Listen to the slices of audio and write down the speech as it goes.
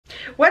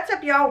What's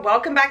up, y'all?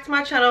 Welcome back to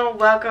my channel.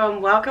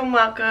 Welcome.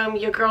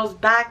 Your girl's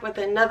back with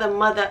another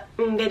mother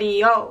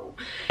video.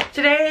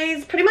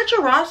 Today's pretty much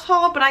a Ross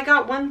haul, but I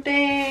got one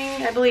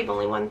thing, I believe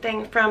only one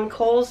thing, from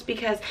Kohl's,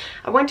 because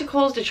I went to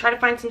Kohl's to try to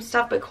find some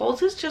stuff, but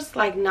Kohl's is just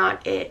like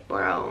not it,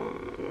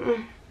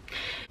 bro.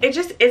 It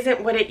just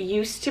isn't what it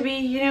used to be,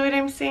 you know what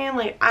I'm saying?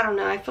 Like, I don't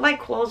know, I feel like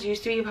Kohl's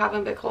used to be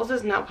popping, but Kohl's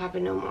is not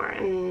popping no more,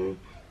 and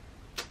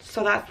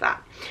so that's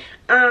that.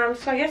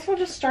 So I guess we'll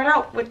just start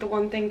out with the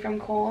one thing from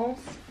Kohl's.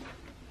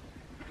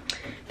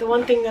 The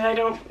one thing that I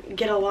don't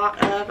get a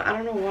lot of, I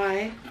don't know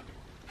why.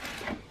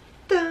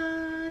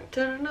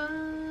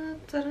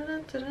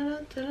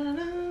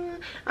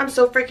 I'm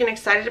so freaking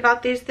excited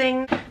about these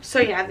things.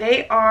 So yeah,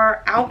 they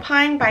are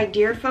Alpine by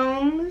Deer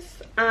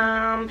Foams.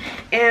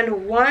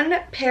 And one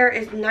pair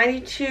is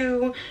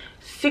 92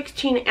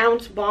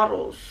 16-ounce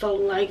bottles. So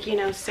like, you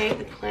know, save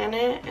the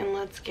planet and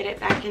let's get it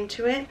back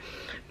into it.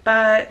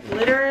 But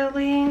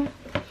literally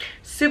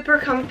super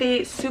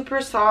comfy, super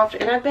soft,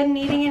 and I've been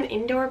needing an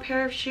indoor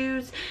pair of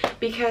shoes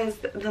because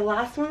the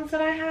last ones that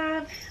I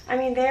have, I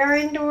mean, they are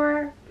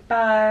indoor,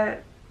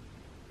 but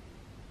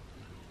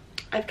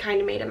I've kind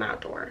of made them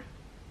outdoor.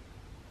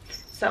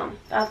 So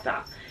that's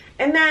that.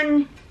 And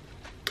then,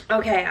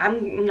 okay,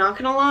 I'm not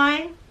gonna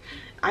lie,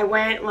 I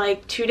went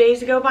like 2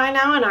 days ago by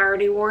now and I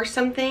already wore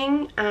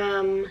something.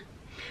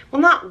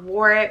 Well, not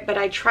wore it, but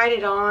I tried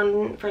it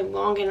on for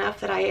long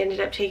enough that I ended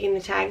up taking the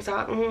tags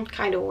off.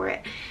 Kind of wore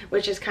it,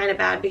 which is kind of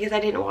bad because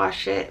I didn't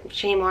wash it.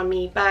 Shame on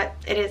me, but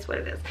it is what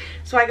it is.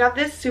 So I got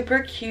this super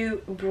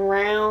cute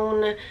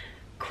brown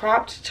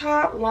cropped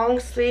top, long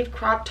sleeve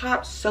crop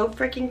top. So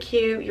freaking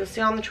cute. You'll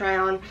see on the try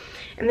on.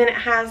 And then it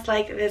has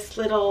like this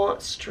little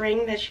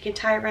string that you can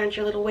tie around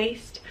your little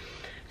waist.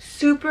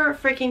 Super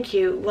freaking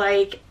cute.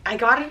 Like, I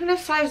got it in a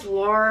size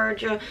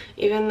large,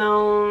 even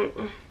though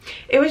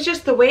it was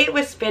just the way it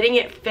was fitting,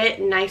 it fit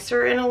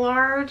nicer in a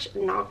large,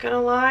 not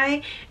gonna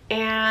lie.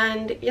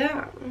 And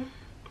yeah,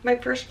 my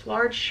first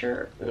large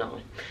shirt.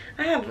 No,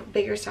 I have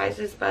bigger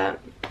sizes, but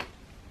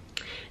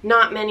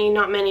not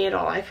many at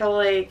all. I feel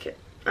like,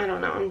 I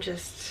don't know,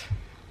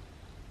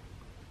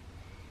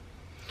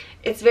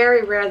 it's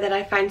very rare that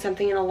I find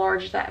something in a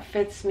large that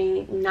fits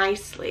me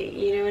nicely,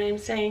 you know what I'm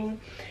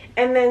saying?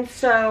 And then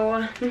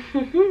so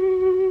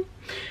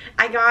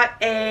I got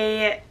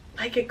a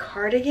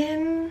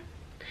cardigan,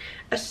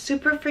 a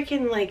super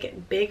freaking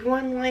like big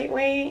one,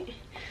 lightweight.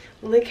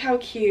 Look how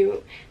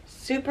cute.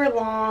 Super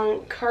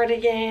long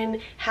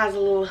cardigan, has a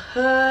little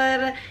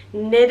hood,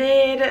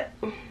 knitted,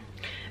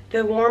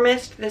 the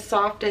warmest, the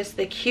softest,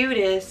 the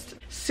cutest.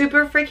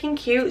 Super freaking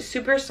cute,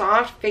 super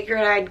soft.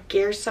 Figured I'd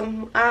gear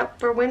some up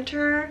for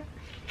winter,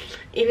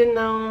 even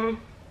though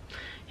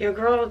your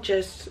girl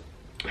just,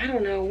 I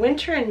don't know,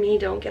 winter and me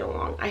don't get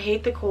along. I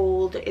hate the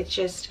cold. It's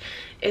just,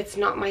 it's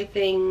not my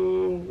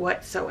thing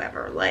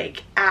whatsoever,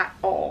 like at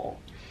all.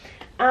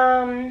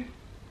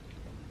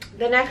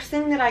 The next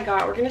thing that I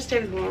got, we're gonna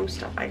stay with warm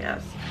stuff, I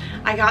guess.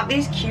 I got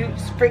these cute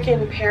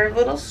freaking pair of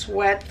little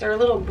sweats. They're a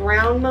little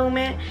brown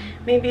moment,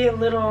 maybe a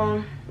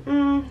little,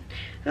 they're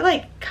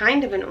like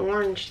kind of an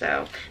orange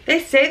though. They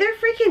say they're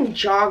freaking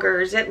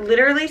joggers. It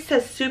literally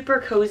says super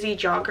cozy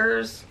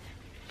joggers.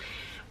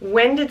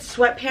 When did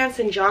sweatpants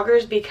and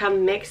joggers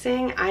become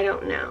mixing? I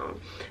don't know.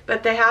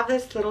 But they have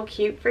this little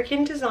cute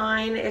freaking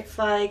design. It's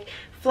like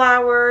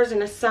flowers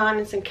and a sun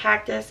and some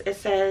cactus. It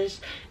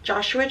says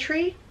Joshua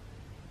Tree.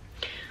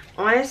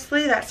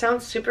 Honestly, that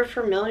sounds super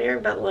familiar,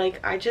 but like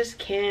I just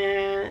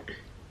can't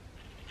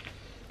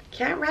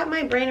wrap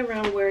my brain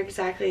around where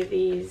exactly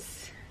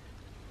these,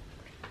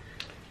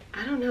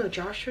 I don't know,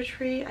 Joshua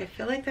Tree. I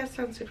feel like that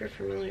sounds super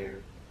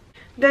familiar.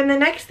 Then the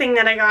next thing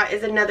that I got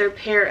is another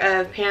pair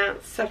of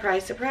pants.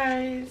 Surprise,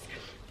 surprise.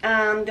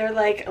 They're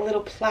like a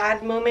little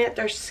plaid moment.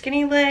 They're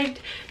skinny legged.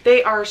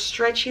 They are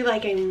stretchy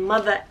like a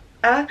mother.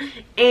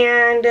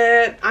 And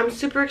I'm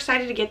super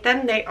excited to get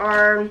them. They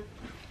are,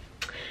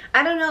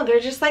 I don't know,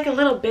 they're just like a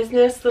little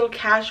business, little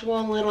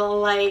casual, little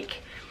like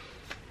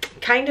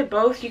kind of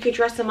both. You could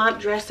dress them up,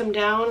 dress them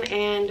down,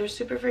 and they're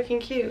super freaking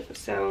cute.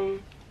 So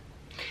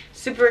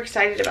super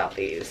excited about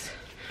these.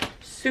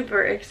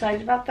 Super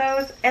excited about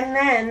those. And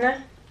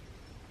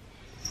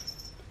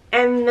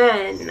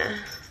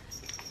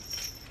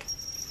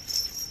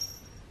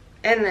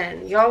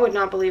then y'all would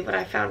not believe what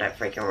I found at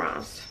freaking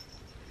Ross.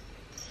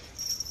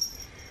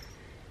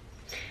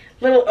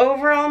 Little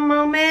overall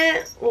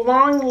moment,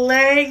 long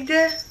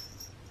legged.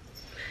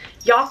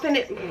 Y'all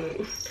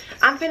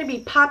I'm finna be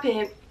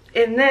popping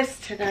in this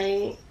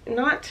tonight.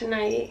 Not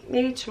tonight,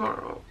 maybe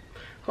tomorrow.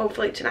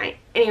 Hopefully tonight.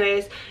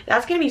 Anyways,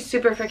 that's gonna be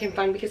super freaking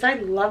fun because I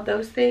love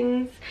those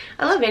things.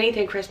 I love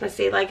anything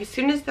Christmassy. Like, as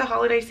soon as the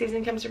holiday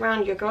season comes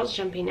around, your girl's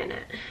jumping in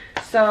it.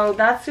 So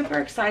that's super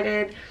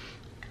exciting.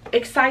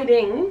 They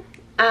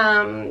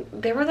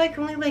were like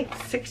only like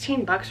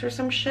 16 bucks or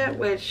some shit,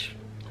 which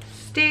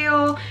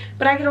steal,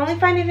 but I could only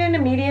find it in a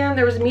medium.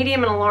 There was a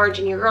medium and a large,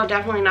 and your girl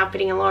definitely not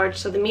fitting a large,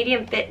 so the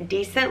medium fit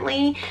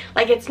decently.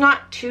 Like, it's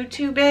not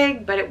too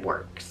big, but it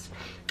works.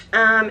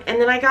 And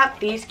then I got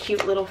these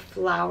cute little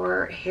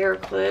flower hair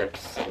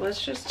clips.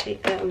 Let's just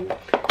take them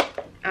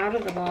out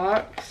of the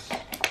box.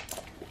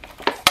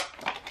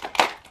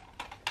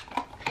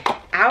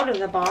 Out of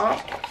the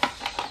box.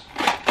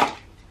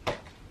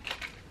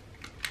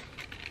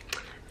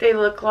 They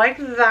look like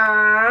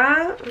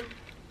that.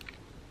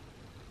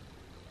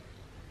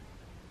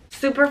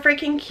 Super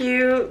freaking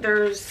cute.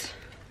 There's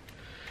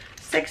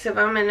 6 of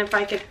them, and if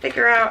I could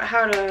figure out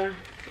how to,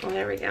 oh,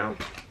 there we go.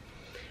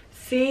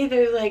 See,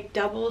 they're like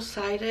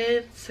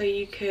double-sided, so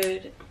you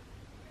could,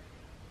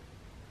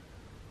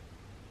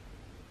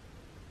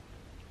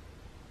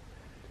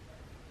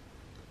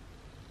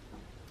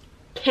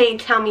 can't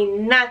tell me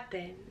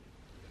nothing.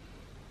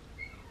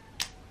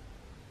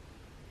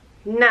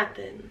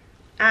 Nothing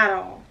at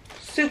all.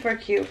 Super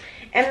cute.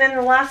 And then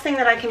the last thing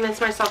that I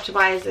convinced myself to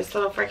buy is this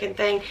little freaking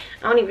thing.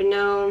 I don't even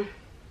know.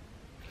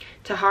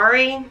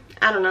 Tahari.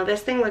 I don't know.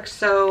 This thing looks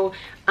so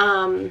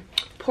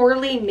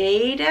poorly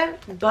made,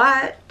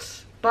 but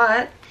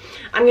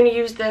I'm going to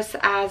use this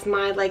as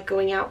my like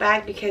going out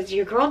bag, because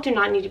your girl do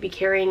not need to be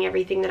carrying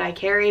everything that I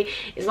carry.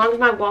 As long as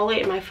my wallet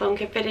and my phone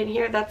can fit in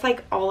here, that's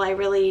like all I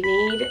really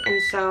need.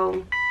 And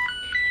so,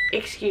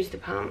 excuse the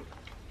pump.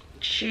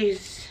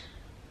 She's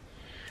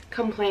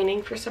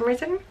complaining for some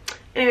reason.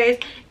 Anyways,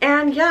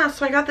 and yeah,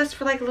 so I got this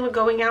for like a little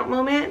going out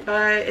moment,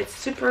 but it's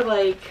super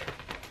like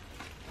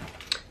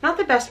not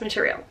the best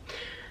material.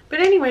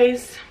 But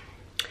anyways,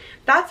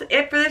 that's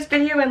it for this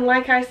video. And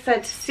like I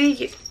said, to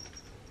see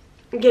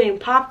getting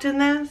popped in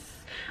this,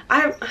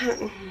 I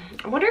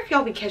wonder if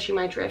y'all be catching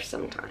my drift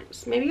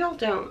sometimes. Maybe y'all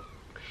don't.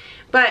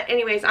 But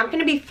anyways, I'm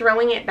gonna be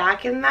throwing it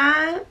back in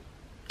that.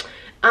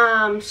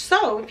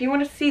 So if you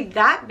want to see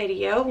that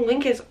video,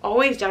 link is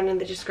always down in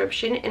the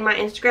description, in my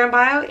Instagram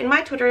bio, in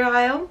my Twitter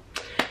bio.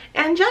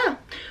 And yeah,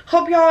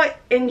 hope y'all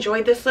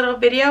enjoyed this little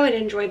video and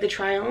enjoyed the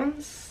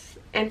try-ons.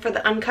 And for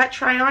the uncut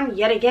try-on,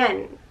 yet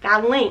again,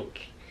 that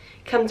link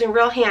comes in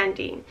real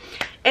handy.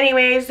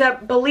 Anyways,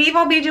 believe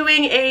I'll be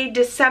doing a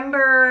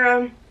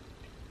December,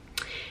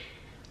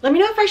 let me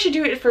know if I should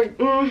do it for,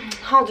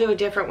 I'll do a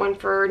different one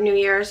for New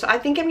Year's. So I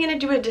think I'm going to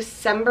do a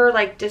December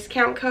like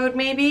discount code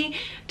maybe,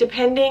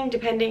 depending.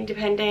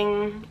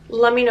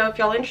 Let me know if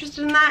y'all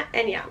interested in that.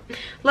 And yeah,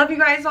 love you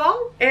guys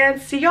all,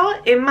 and see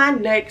y'all in my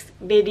next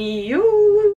video.